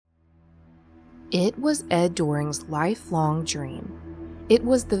It was Ed Doring's lifelong dream. It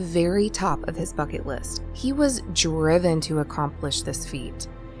was the very top of his bucket list. He was driven to accomplish this feat.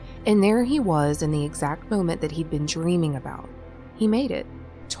 And there he was in the exact moment that he'd been dreaming about. He made it,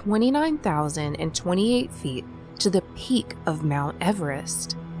 29,028 feet to the peak of Mount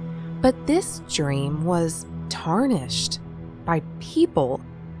Everest. But this dream was tarnished by people.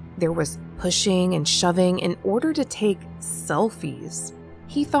 There was pushing and shoving in order to take selfies.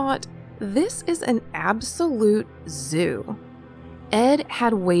 He thought, this is an absolute zoo. Ed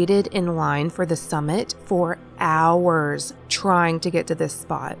had waited in line for the summit for hours trying to get to this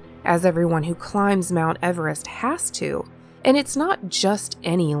spot, as everyone who climbs Mount Everest has to. And it's not just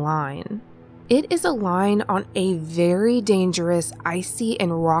any line. It is a line on a very dangerous, icy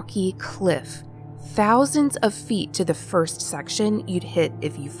and rocky cliff, thousands of feet to the first section you'd hit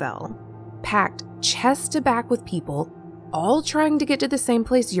if you fell. Packed chest to back with people, all trying to get to the same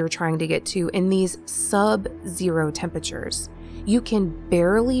place you're trying to get to in these sub-zero temperatures. You can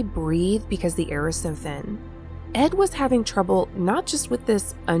barely breathe because the air is so thin. Ed was having trouble not just with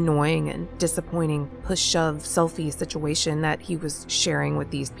this annoying and disappointing push-shove selfie situation that he was sharing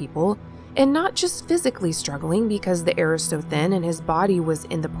with these people, and not just physically struggling because the air is so thin and his body was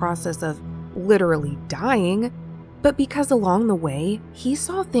in the process of literally dying, but because along the way, he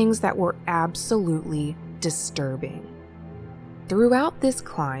saw things that were absolutely disturbing. Throughout this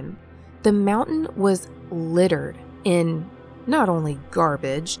climb, the mountain was littered in not only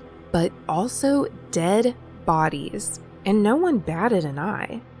garbage, but also dead bodies, and no one batted an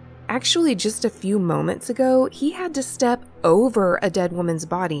eye. Actually, just a few moments ago, he had to step over a dead woman's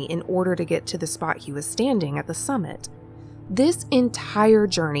body in order to get to the spot he was standing at the summit. This entire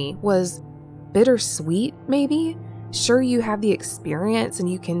journey was bittersweet, maybe. Sure, you have the experience and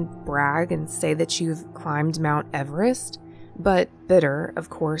you can brag and say that you've climbed Mount Everest, but bitter, of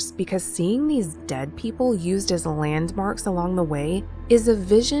course, because seeing these dead people used as landmarks along the way is a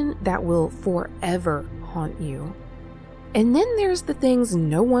vision that will forever haunt you. And then there's the things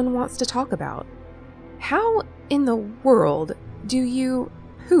no one wants to talk about. How in the world do you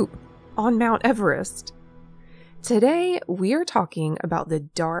poop on Mount Everest? Today, we are talking about the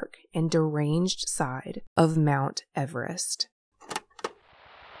dark and deranged side of Mount Everest.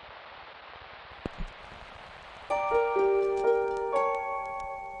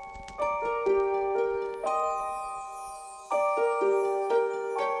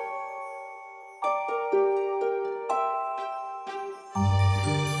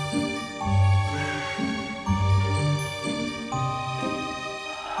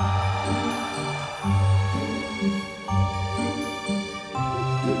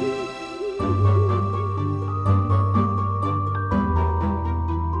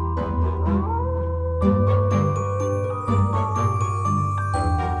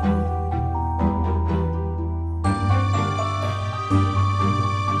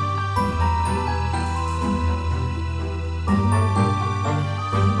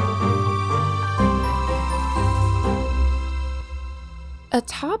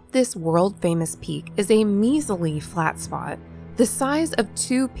 Atop this world-famous peak is a measly flat spot, the size of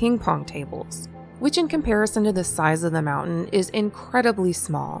 2 ping pong tables, which in comparison to the size of the mountain is incredibly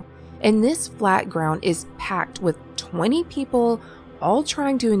small. And this flat ground is packed with 20 people all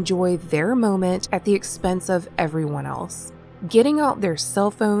trying to enjoy their moment at the expense of everyone else. Getting out their cell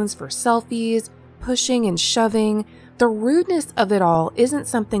phones for selfies, pushing and shoving. The rudeness of it all isn't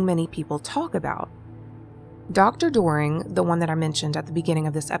something many people talk about. Dr. Doring, the one that I mentioned at the beginning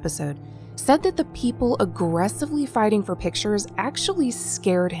of this episode, said that the people aggressively fighting for pictures actually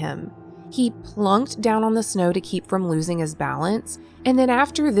scared him. He plunked down on the snow to keep from losing his balance, and then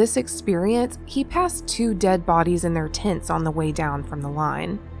after this experience, he passed 2 dead bodies in their tents on the way down from the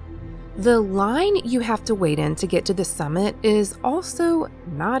line. The line you have to wait in to get to the summit is also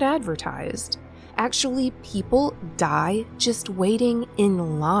not advertised. Actually, people die just waiting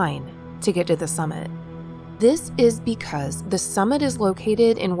in line to get to the summit. This is because the summit is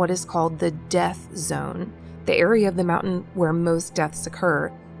located in what is called the death zone, the area of the mountain where most deaths occur,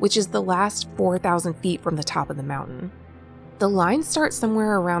 which is the last 4,000 feet from the top of the mountain. The line starts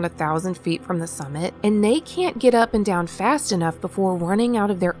somewhere around 1,000 feet from the summit, and they can't get up and down fast enough before running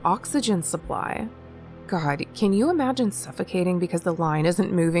out of their oxygen supply. God, can you imagine suffocating because the line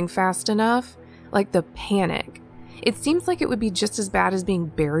isn't moving fast enough? Like the panic. It seems like it would be just as bad as being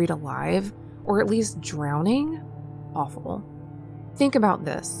buried alive, or at least drowning. Awful. Think about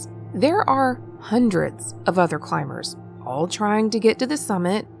this. There are hundreds of other climbers, all trying to get to the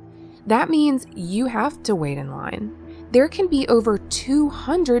summit. That means you have to wait in line. There can be over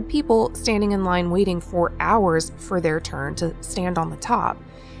 200 people standing in line waiting for hours for their turn to stand on the top.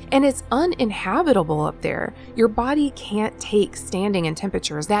 And it's uninhabitable up there. Your body can't take standing in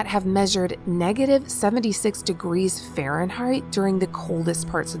temperatures that have measured -76 degrees Fahrenheit during the coldest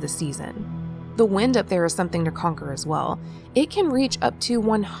parts of the season. The wind up there is something to conquer as well. It can reach up to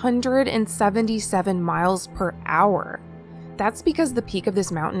 177 miles per hour. That's because the peak of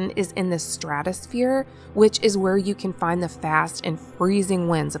this mountain is in the stratosphere, which is where you can find the fast and freezing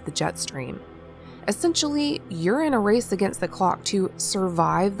winds of the jet stream. Essentially, you're in a race against the clock to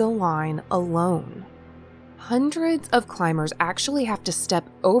survive the line alone. Hundreds of climbers actually have to step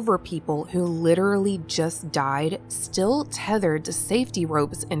over people who literally just died, still tethered to safety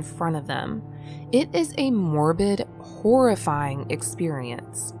ropes in front of them. It is a morbid, horrifying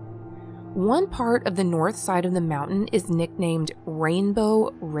experience. One part of the north side of the mountain is nicknamed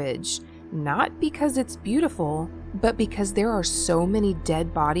Rainbow Ridge, not because it's beautiful, but because there are so many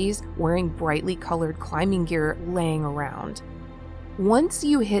dead bodies wearing brightly colored climbing gear laying around. Once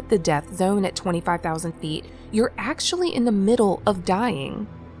you hit the death zone at 25,000 feet, you're actually in the middle of dying.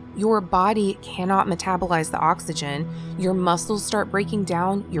 Your body cannot metabolize the oxygen, your muscles start breaking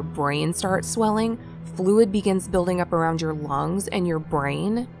down, your brain starts swelling, fluid begins building up around your lungs and your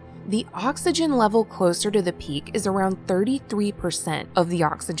brain. The oxygen level closer to the peak is around 33% of the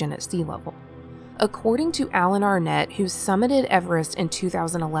oxygen at sea level. According to Alan Arnett, who summited Everest in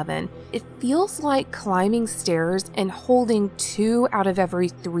 2011, it feels like climbing stairs and holding 2 out of every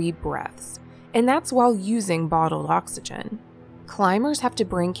 3 breaths, and that's while using bottled oxygen. Climbers have to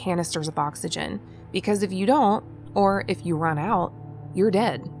bring canisters of oxygen, because if you don't, or if you run out, you're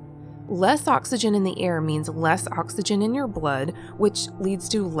dead. Less oxygen in the air means less oxygen in your blood, which leads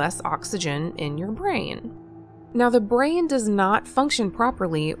to less oxygen in your brain. Now, the brain does not function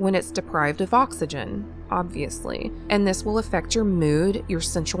properly when it's deprived of oxygen, obviously, and this will affect your mood, your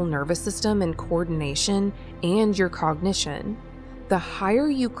central nervous system and coordination, and your cognition. The higher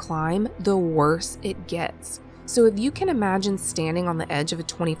you climb, the worse it gets. So if you can imagine standing on the edge of a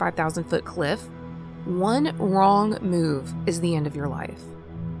 25,000-foot cliff, one wrong move is the end of your life.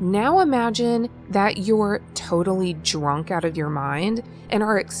 Now imagine that you're totally drunk out of your mind and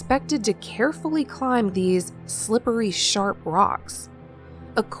are expected to carefully climb these slippery, sharp rocks.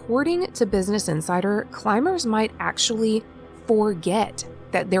 According to Business Insider, climbers might actually forget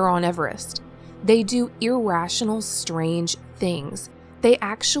that they're on Everest. They do irrational, strange things. They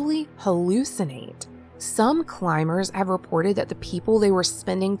actually hallucinate. Some climbers have reported that the people they were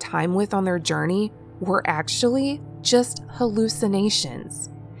spending time with on their journey were actually just hallucinations.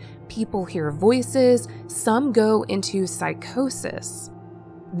 People hear voices, some go into psychosis.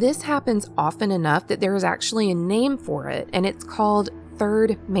 This happens often enough that there is actually a name for it, and it's called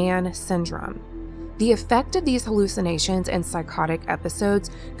third man syndrome. The effect of these hallucinations and psychotic episodes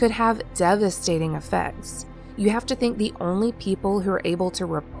could have devastating effects. You have to think the only people who are able to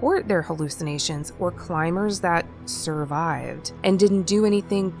report their hallucinations were climbers that survived and didn't do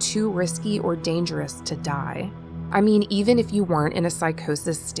anything too risky or dangerous to die. I mean, even if you weren't in a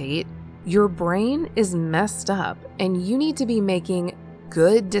psychosis state, your brain is messed up and you need to be making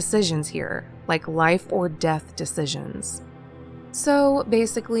good decisions here, like life or death decisions. So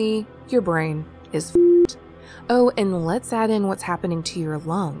basically, your brain is f***ed. Oh, and let's add in what's happening to your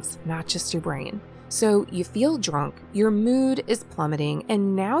lungs, not just your brain. So you feel drunk, your mood is plummeting,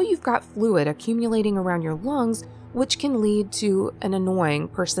 and now you've got fluid accumulating around your lungs, which can lead to an annoying,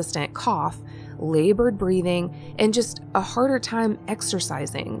 persistent cough, labored breathing, and just a harder time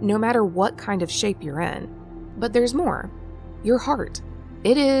exercising, no matter what kind of shape you're in. But there's more. Your heart.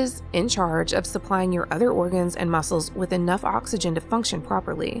 It is in charge of supplying your other organs and muscles with enough oxygen to function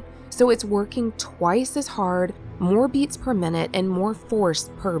properly. So it's working twice as hard, more beats per minute, and more force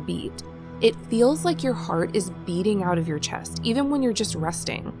per beat. It feels like your heart is beating out of your chest, even when you're just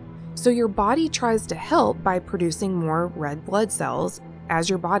resting. So your body tries to help by producing more red blood cells as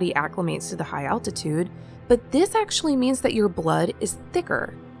your body acclimates to the high altitude, but this actually means that your blood is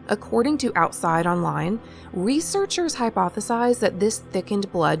thicker. According to Outside Online, researchers hypothesize that this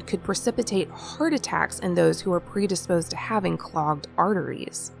thickened blood could precipitate heart attacks in those who are predisposed to having clogged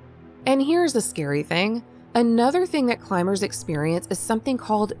arteries. And here's the scary thing. Another thing that climbers experience is something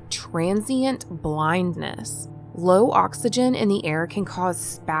called transient blindness. Low oxygen in the air can cause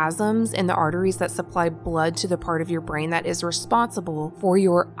spasms in the arteries that supply blood to the part of your brain that is responsible for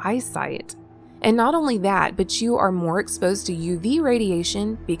your eyesight. And not only that, but you are more exposed to UV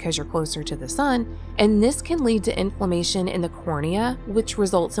radiation because you're closer to the sun, and this can lead to inflammation in the cornea, which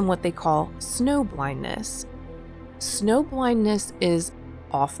results in what they call snow blindness. Snow blindness is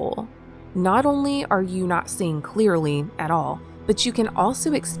awful. Not only are you not seeing clearly at all, but you can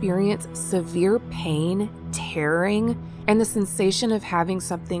also experience severe pain, tearing, And the sensation of having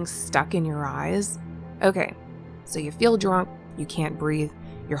something stuck in your eyes. Okay, so you feel drunk, you can't breathe,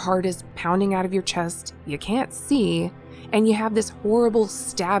 your heart is pounding out of your chest, you can't see, and you have this horrible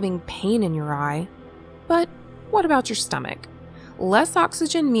stabbing pain in your eye. But what about your stomach? Less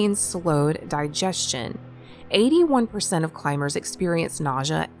oxygen means slowed digestion. 81% of climbers experience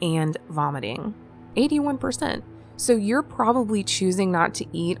nausea and vomiting. 81%. So you're probably choosing not to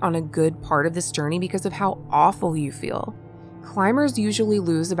eat on a good part of this journey because of how awful you feel. Climbers usually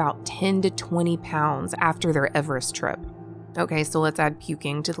lose about 10 to 20 pounds after their Everest trip. Okay, so let's add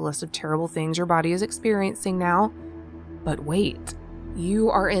puking to the list of terrible things your body is experiencing now. But wait, you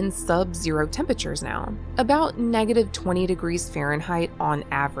are in sub-zero temperatures now, about negative 20 degrees Fahrenheit on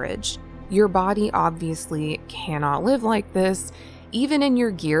average. Your body obviously cannot live like this. Even in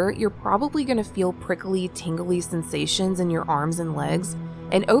your gear, you're probably going to feel prickly, tingly sensations in your arms and legs,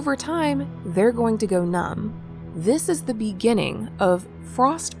 and over time, they're going to go numb. This is the beginning of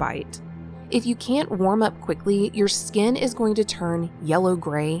frostbite. If you can't warm up quickly, your skin is going to turn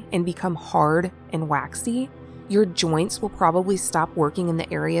yellow-gray and become hard and waxy. Your joints will probably stop working in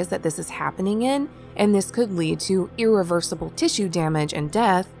the areas that this is happening in, and this could lead to irreversible tissue damage and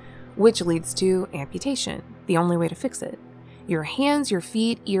death, which leads to amputation, the only way to fix it. Your hands, your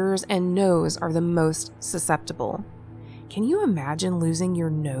feet, ears, and nose are the most susceptible. Can you imagine losing your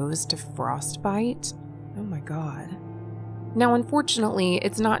nose to frostbite? Oh my God. Now, unfortunately,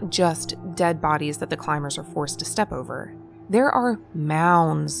 it's not just dead bodies that the climbers are forced to step over. There are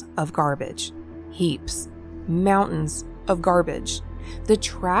mounds of garbage, heaps, mountains of garbage. The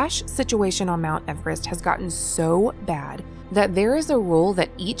trash situation on Mount Everest has gotten so bad that there is a rule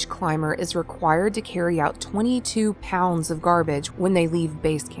that each climber is required to carry out 22 pounds of garbage when they leave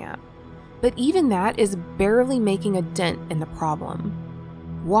base camp. But even that is barely making a dent in the problem.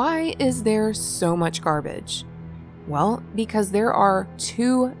 Why is there so much garbage? Well, because there are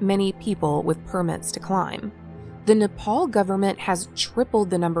too many people with permits to climb. The Nepal government has tripled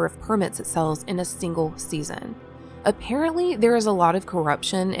the number of permits it sells in a single season. Apparently, there is a lot of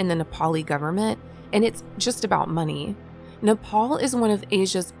corruption in the Nepali government, and it's just about money. Nepal is one of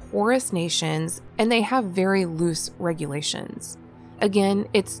Asia's poorest nations, and they have very loose regulations. Again,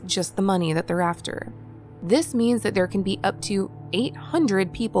 it's just the money that they're after. This means that there can be up to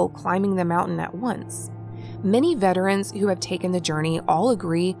 800 people climbing the mountain at once. Many veterans who have taken the journey all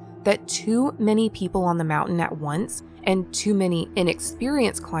agree that too many people on the mountain at once, and too many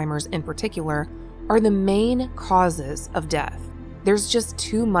inexperienced climbers in particular, are the main causes of death. There's just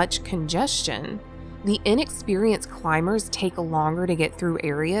too much congestion. The inexperienced climbers take longer to get through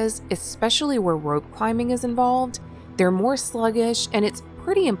areas, especially where rope climbing is involved. They're more sluggish, and it's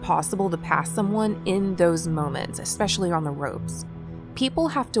pretty impossible to pass someone in those moments, especially on the ropes. People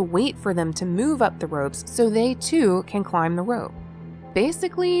have to wait for them to move up the ropes so they too can climb the rope.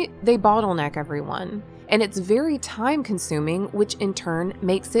 Basically, they bottleneck everyone, and it's very time-consuming, which in turn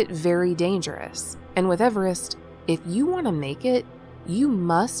makes it very dangerous. And with Everest, if you want to make it, you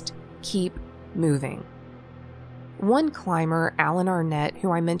must keep moving. One climber, Alan Arnett,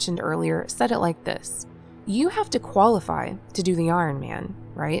 who I mentioned earlier, said it like this: you have to qualify to do the Ironman,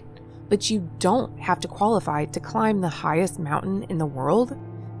 right? But you don't have to qualify to climb the highest mountain in the world.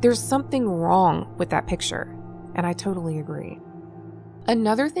 There's something wrong with that picture, and I totally agree.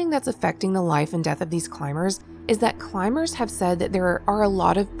 Another thing that's affecting the life and death of these climbers is that climbers have said that there are a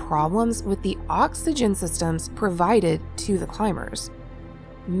lot of problems with the oxygen systems provided to the climbers.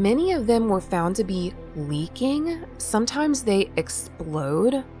 Many of them were found to be leaking. Sometimes they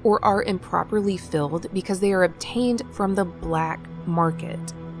explode or are improperly filled because they are obtained from the black market.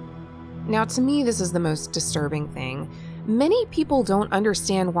 Now, to me, this is the most disturbing thing. Many people don't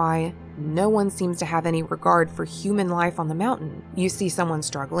understand why no one seems to have any regard for human life on the mountain. You see someone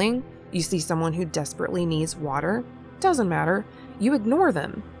struggling, you see someone who desperately needs water, doesn't matter. You ignore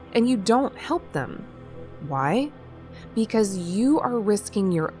them and you don't help them. Why? Because you are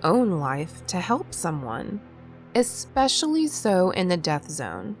risking your own life to help someone, especially so in the death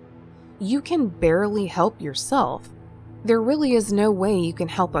zone. You can barely help yourself. There really is no way you can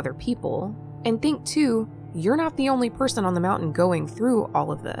help other people. And think too, you're not the only person on the mountain going through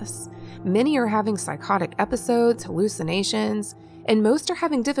all of this. Many are having psychotic episodes, hallucinations, and most are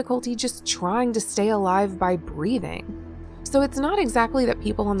having difficulty just trying to stay alive by breathing. So it's not exactly that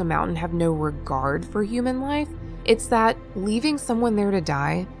people on the mountain have no regard for human life. It's that leaving someone there to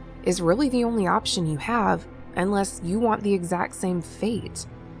die is really the only option you have unless you want the exact same fate.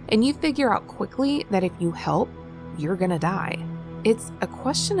 And you figure out quickly that if you help, you're gonna die. It's a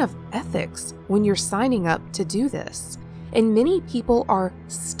question of ethics when you're signing up to do this. and many people are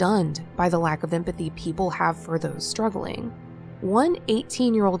stunned by the lack of empathy people have for those struggling. One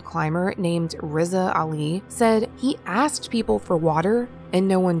 18-year-old climber named Riza Ali said he asked people for water and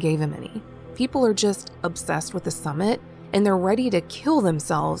no one gave him any. People are just obsessed with the summit and they're ready to kill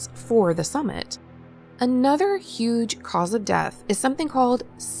themselves for the summit. Another huge cause of death is something called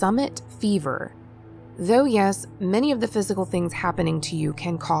summit fever. Though yes, many of the physical things happening to you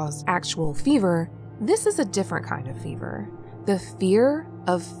can cause actual fever, this is a different kind of fever. The fear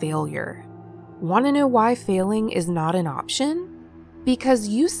of failure. Want to know why failing is not an option? Because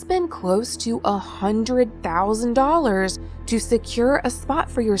you spend close to $100,000 to secure a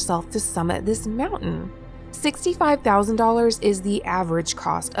spot for yourself to summit this mountain. $65,000 is the average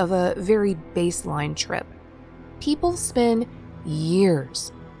cost of a very baseline trip. People spend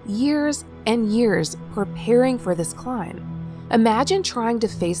years and years preparing for this climb. Imagine trying to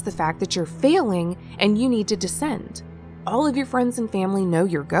face the fact that you're failing and you need to descend. All of your friends and family know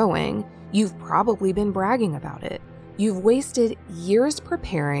you're going. You've probably been bragging about it. You've wasted years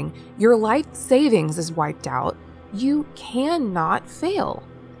preparing. Your life savings is wiped out. You cannot fail.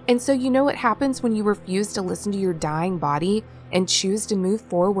 And so you know what happens when you refuse to listen to your dying body and choose to move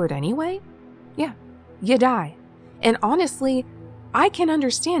forward anyway? Yeah, you die. And honestly, I can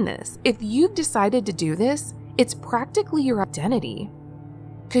understand this. If you've decided to do this, it's practically your identity.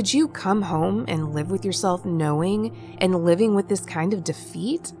 Could you come home and live with yourself knowing and living with this kind of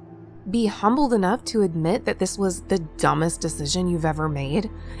defeat? Be humbled enough to admit that this was the dumbest decision you've ever made,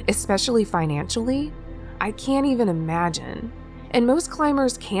 especially financially? I can't even imagine. And most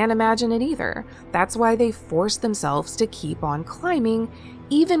climbers can't imagine it either. That's why they force themselves to keep on climbing,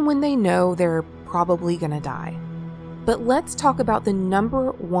 even when they know they're probably gonna die. But let's talk about the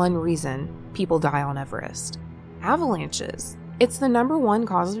number one reason people die on Everest. Avalanches. It's the number one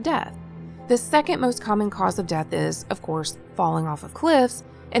cause of death. The second most common cause of death is, of course, falling off of cliffs,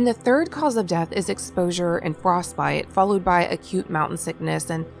 and the third cause of death is exposure and frostbite, followed by acute mountain sickness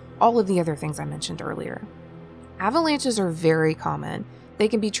and all of the other things I mentioned earlier. Avalanches are very common. They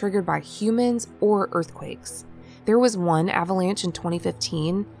can be triggered by humans or earthquakes. There was one avalanche in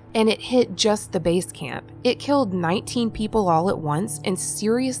 2015, and it hit just the base camp. It killed 19 people all at once and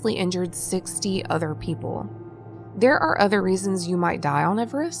seriously injured 60 other people. There are other reasons you might die on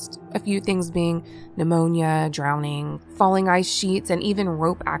Everest, a few things being pneumonia, drowning, falling ice sheets, and even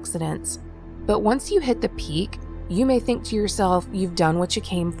rope accidents. But once you hit the peak, you may think to yourself, you've done what you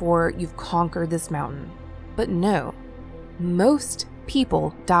came for, you've conquered this mountain. But no, most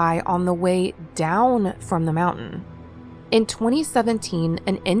people die on the way down from the mountain. In 2017,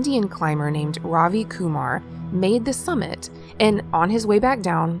 an Indian climber named Ravi Kumar made the summit, and on his way back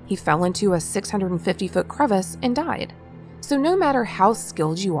down, he fell into a 650-foot crevice and died. So no matter how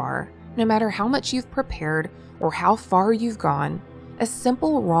skilled you are, no matter how much you've prepared or how far you've gone, a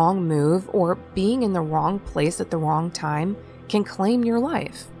simple wrong move or being in the wrong place at the wrong time can claim your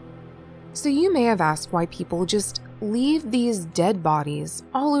life. So you may have asked why people just leave these dead bodies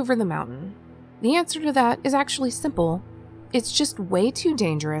all over the mountain. The answer to that is actually simple. It's just way too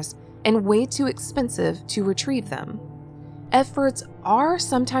dangerous and way too expensive to retrieve them. Efforts are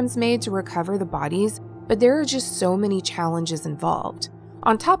sometimes made to recover the bodies, but there are just so many challenges involved.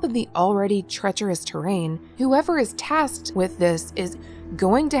 On top of the already treacherous terrain, whoever is tasked with this is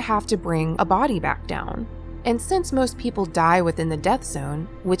going to have to bring a body back down. And since most people die within the death zone,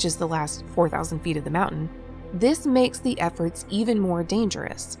 which is the last 4,000 feet of the mountain, this makes the efforts even more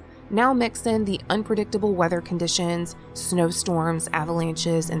dangerous. Now mix in the unpredictable weather conditions, snowstorms,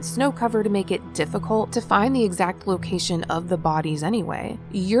 avalanches, and snow cover to make it difficult to find the exact location of the bodies anyway.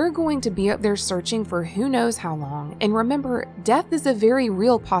 You're going to be up there searching for who knows how long, and remember, death is a very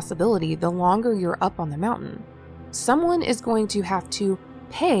real possibility the longer you're up on the mountain. Someone is going to have to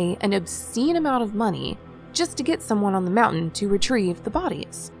pay an obscene amount of money just to get someone on the mountain to retrieve the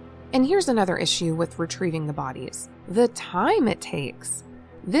bodies. And here's another issue with retrieving the bodies: the time it takes.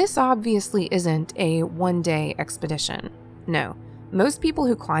 This obviously isn't a one-day expedition. No, most people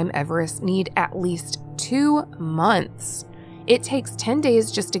who climb Everest need at least 2 months. It takes 10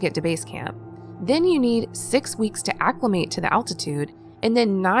 days just to get to base camp. Then you need 6 weeks to acclimate to the altitude, and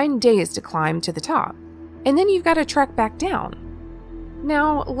then 9 days to climb to the top. And then you've got to trek back down.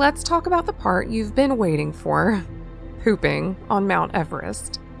 Now, let's talk about the part you've been waiting for: pooping on Mount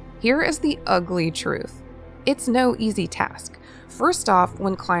Everest. Here is the ugly truth. It's no easy task. First off,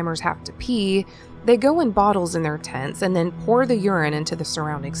 when climbers have to pee, they go in bottles in their tents and then pour the urine into the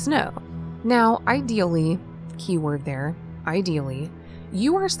surrounding snow. Now, ideally, keyword there, ideally,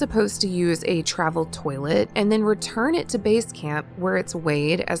 You are supposed to use a travel toilet and then return it to base camp where it's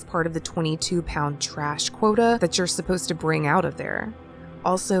weighed as part of the 22-pound trash quota that you're supposed to bring out of there.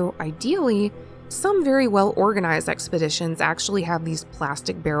 Also, ideally, some very well-organized expeditions actually have these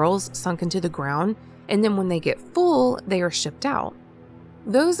plastic barrels sunk into the ground, and then when they get full, they are shipped out.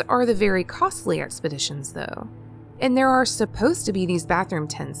 Those are the very costly expeditions, though. And there are supposed to be these bathroom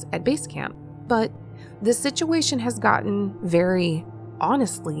tents at base camp, but the situation has gotten very,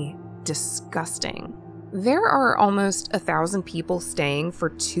 honestly, disgusting. There are almost 1,000 people staying for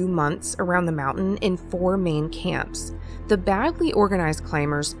 2 months around the mountain in 4 main camps. The badly organized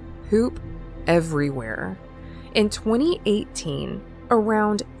climbers poop everywhere. In 2018,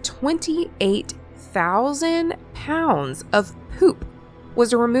 around 28,000 pounds of poop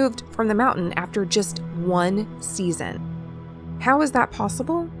was removed from the mountain after just 1 season. How is that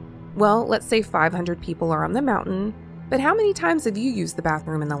possible? Well, let's say 500 people are on the mountain, but how many times have you used the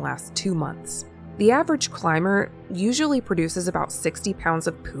bathroom in the last 2 months? The average climber usually produces about 60 pounds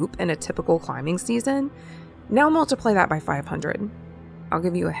of poop in a typical climbing season. Now multiply that by 500. I'll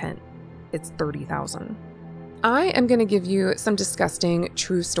give you a hint. It's 30,000. I am going to give you some disgusting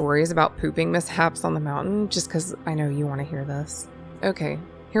true stories about pooping mishaps on the mountain just because I know you want to hear this. Okay,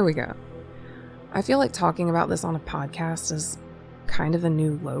 here we go. I feel like talking about this on a podcast is kind of a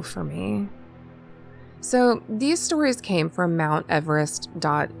new low for me. So these stories came from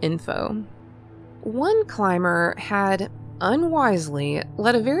mounteverest.info. One climber had unwisely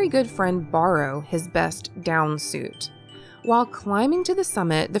let a very good friend borrow his best down suit. While climbing to the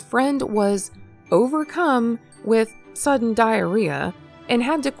summit, the friend was overcome with sudden diarrhea and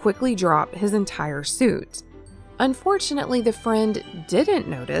had to quickly drop his entire suit. Unfortunately, the friend didn't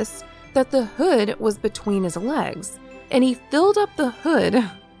notice that the hood was between his legs, and he filled up the hood.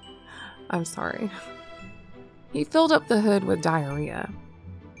 He filled up the hood with diarrhea.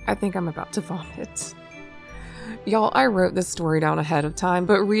 I think I'm about to vomit. Y'all, I wrote this story down ahead of time,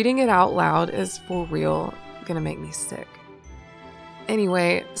 but reading it out loud is for real gonna make me sick.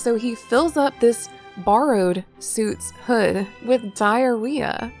 Anyway, so he fills up this borrowed suit's hood with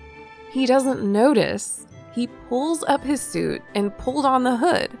diarrhea. He doesn't notice. He pulls up his suit and pulled on the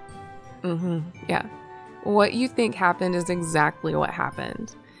hood. Yeah. What you think happened is exactly what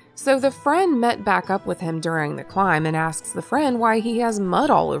happened. So the friend met back up with him during the climb and asks the friend why he has mud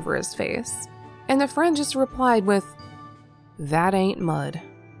all over his face. And the friend just replied with, "That ain't mud."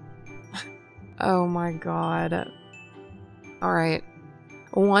 Oh my God. All right.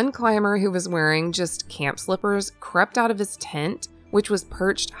 One climber who was wearing just camp slippers crept out of his tent, which was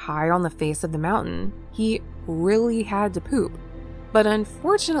perched high on the face of the mountain. He really had to poop. But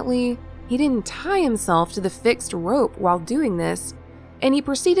unfortunately, he didn't tie himself to the fixed rope while doing this, and he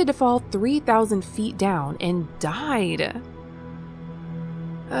proceeded to fall 3,000 feet down and died.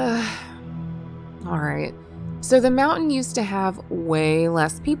 Alright. So the mountain used to have way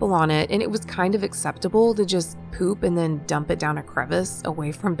less people on it, and it was kind of acceptable to just poop and then dump it down a crevice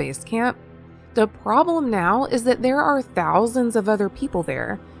away from base camp. The problem now is that there are thousands of other people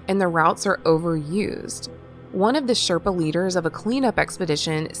there, and the routes are overused. One of the Sherpa leaders of a cleanup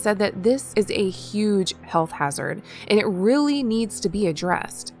expedition said that this is a huge health hazard, and it really needs to be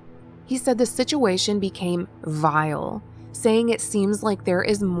addressed. He said the situation became vile, saying it seems like there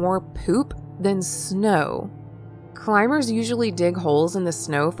is more poop than snow. Climbers usually dig holes in the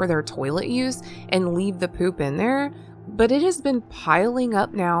snow for their toilet use and leave the poop in there, but it has been piling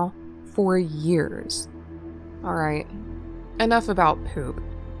up now for years. Alright, enough about poop.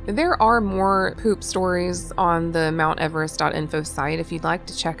 There are more poop stories on the mounteverest.info site if you'd like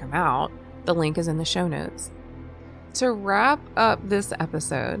to check them out. The link is in the show notes. To wrap up this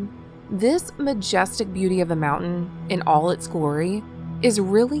episode, this majestic beauty of a mountain in all its glory is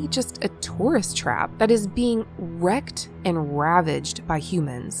really just a tourist trap that is being wrecked and ravaged by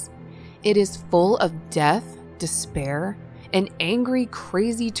humans. It is full of death, despair, and angry,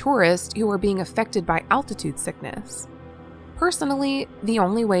 crazy tourists who are being affected by altitude sickness. Personally, the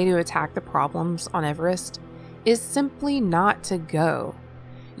only way to attack the problems on Everest is simply not to go.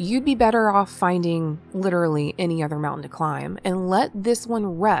 You'd be better off finding literally any other mountain to climb and let this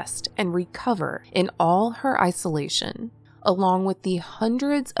one rest and recover in all her isolation, along with the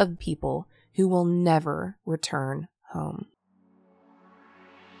hundreds of people who will never return home.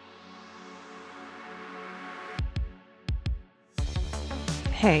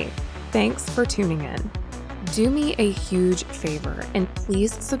 Hey, thanks for tuning in. Do me a huge favor and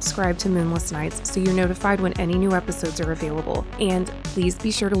please subscribe to Moonless Nights so you're notified when any new episodes are available. And please be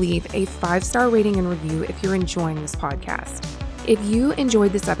sure to leave a 5-star rating and review if you're enjoying this podcast. If you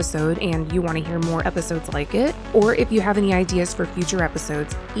enjoyed this episode and you want to hear more episodes like it, or if you have any ideas for future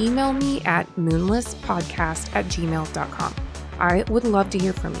episodes, email me at moonlesspodcast@gmail.com. I would love to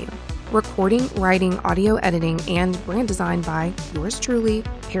hear from you. Recording, writing, audio editing, and brand design by yours truly,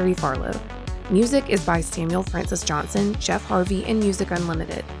 Perry Farlow. Music is by Samuel Francis Johnson, Jeff Harvey, and Music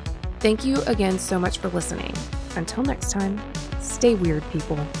Unlimited. Thank you again so much for listening. Until next time, stay weird,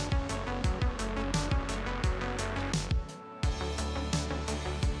 people.